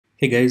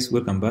Hey guys,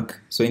 welcome back.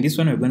 So in this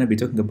one, we're going to be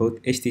talking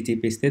about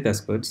HTTP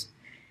status codes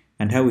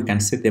and how we can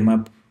set them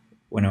up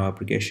on our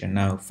application.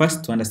 Now,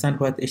 first, to understand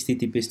what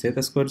HTTP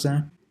status codes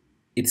are,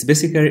 it's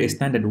basically a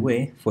standard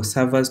way for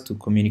servers to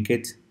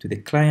communicate to the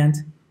client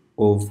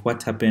of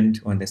what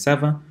happened on the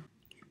server.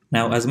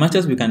 Now, as much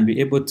as we can be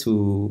able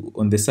to,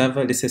 on the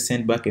server, let's say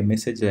send back a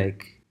message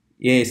like,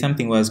 yeah,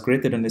 something was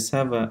created on the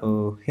server,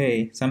 or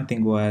hey,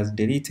 something was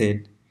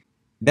deleted.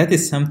 That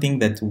is something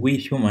that we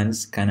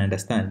humans can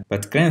understand,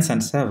 but clients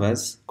and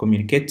servers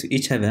communicate to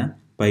each other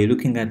by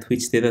looking at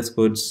which status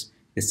codes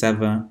the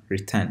server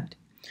returned.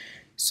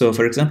 So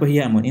for example,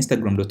 here I'm on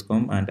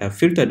Instagram.com and I've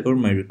filtered all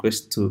my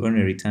requests to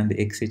only return the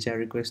XHR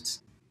requests.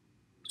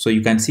 So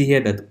you can see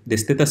here that the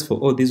status for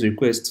all these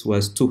requests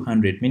was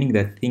 200, meaning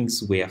that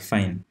things were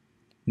fine.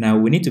 Now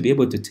we need to be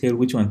able to tell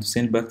which one to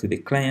send back to the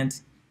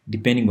client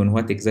depending on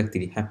what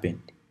exactly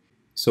happened.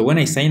 So when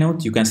I sign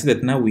out, you can see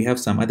that now we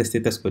have some other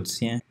status codes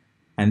here.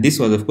 And this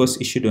was, of course,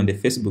 issued on the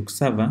Facebook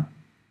server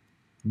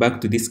back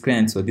to this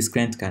client, so this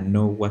client can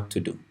know what to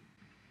do.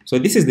 So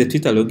this is the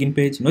Twitter login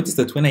page. Notice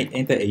that when I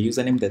enter a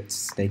username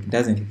that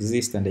doesn't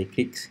exist and I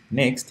click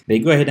next, they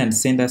go ahead and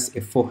send us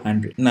a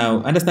 400.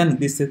 Now, understanding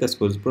this status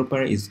codes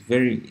proper is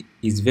very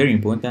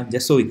important,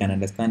 just so we can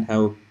understand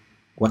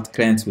what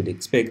clients would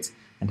expect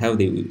and how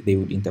they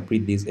would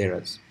interpret these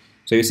errors.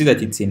 So you see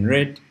that it's in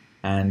red,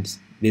 and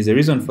there's a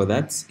reason for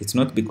that. It's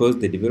not because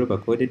the developer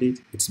coded it,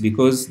 it's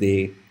because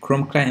the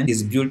Chrome client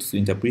is built to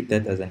interpret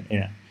that as an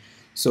error.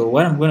 So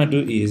what I'm going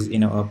to do is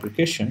in our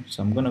application,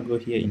 so I'm going to go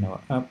here in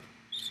our app,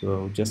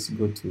 so I'll just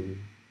go to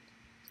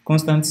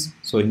Constants.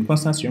 So in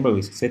Constants, remember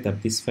we set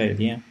up this file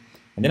here,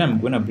 and then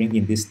I'm going to bring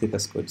in these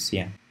status codes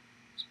here.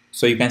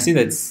 So you can see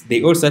that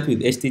they all start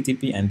with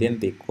HTTP and then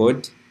the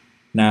code.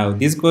 Now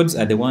these codes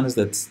are the ones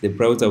that the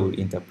browser will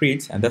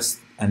interpret, and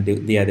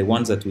they are the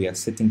ones that we are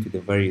setting to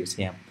the values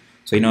here.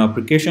 So in our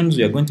applications,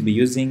 we are going to be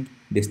using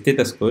the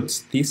status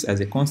codes, this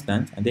as a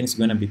constant, and then it's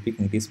going to be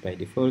picking this by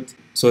default.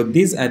 So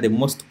these are the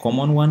most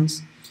common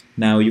ones.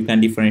 Now you can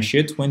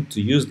differentiate when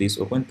to use this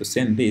or when to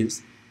send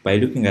this by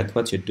looking at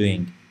what you're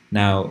doing.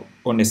 Now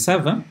on a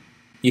server,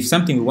 if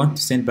something we want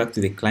to send back to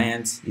the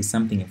clients is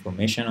something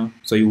informational,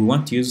 so you will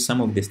want to use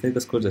some of the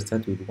status codes that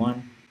start with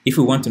 1. If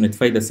we want to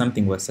notify that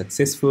something was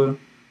successful,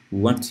 we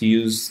want to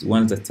use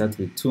ones that start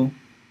with 2.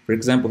 For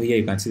example, here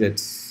you can see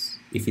that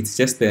if it's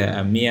just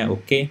a mere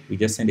OK, we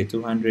just send a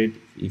 200.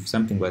 If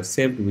something was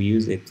saved, we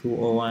use a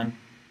 201.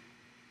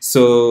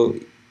 So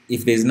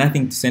if there's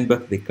nothing to send back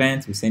to the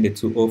client, we send a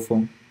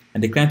 204,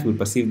 and the client will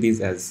perceive these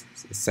as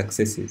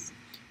successes.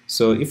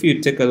 So if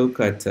you take a look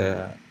at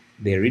the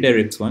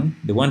redirect one,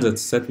 the ones that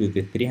start with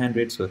the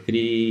 300, so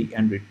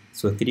 300,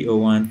 so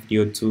 301,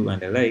 302,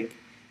 and the like,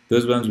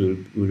 those ones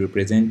will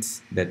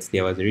represent that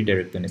there was a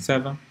redirect on the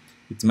server.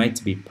 It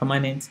might be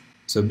permanent,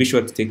 so be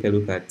sure to take a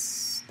look at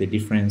the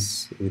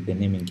difference with the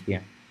naming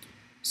here.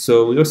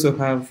 So we also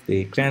have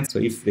the client. So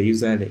if the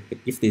user,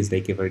 if there's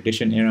like a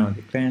validation error on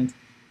the client,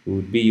 we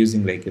would be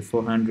using like a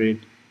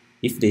 400.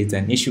 If there's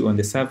an issue on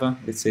the server,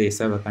 let's say a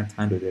server can't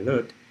handle the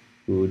load,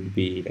 we would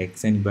be like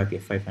sending back a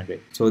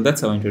 500. So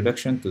that's our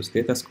introduction to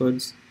status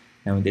codes.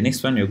 Now in the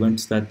next one, we're going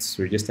to start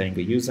registering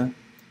a user.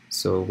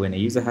 So when a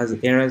user has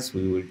errors,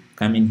 we will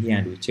come in here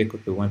and we'll check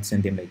if we want to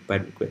send them like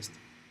bad request.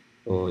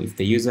 Or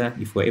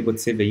if we're able to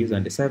save the user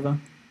on the server,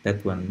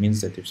 that one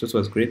means that the resource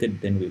was created,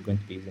 then we're going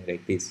to be using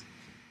like this.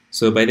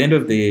 So by the end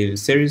of the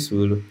series,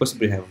 we will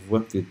possibly have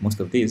worked with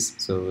most of these.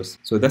 So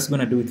that's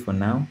going to do it for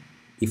now.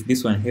 If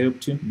this one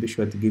helped you, be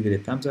sure to give it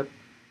a thumbs up.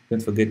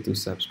 Don't forget to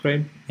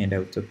subscribe, and I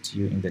will talk to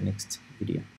you in the next video.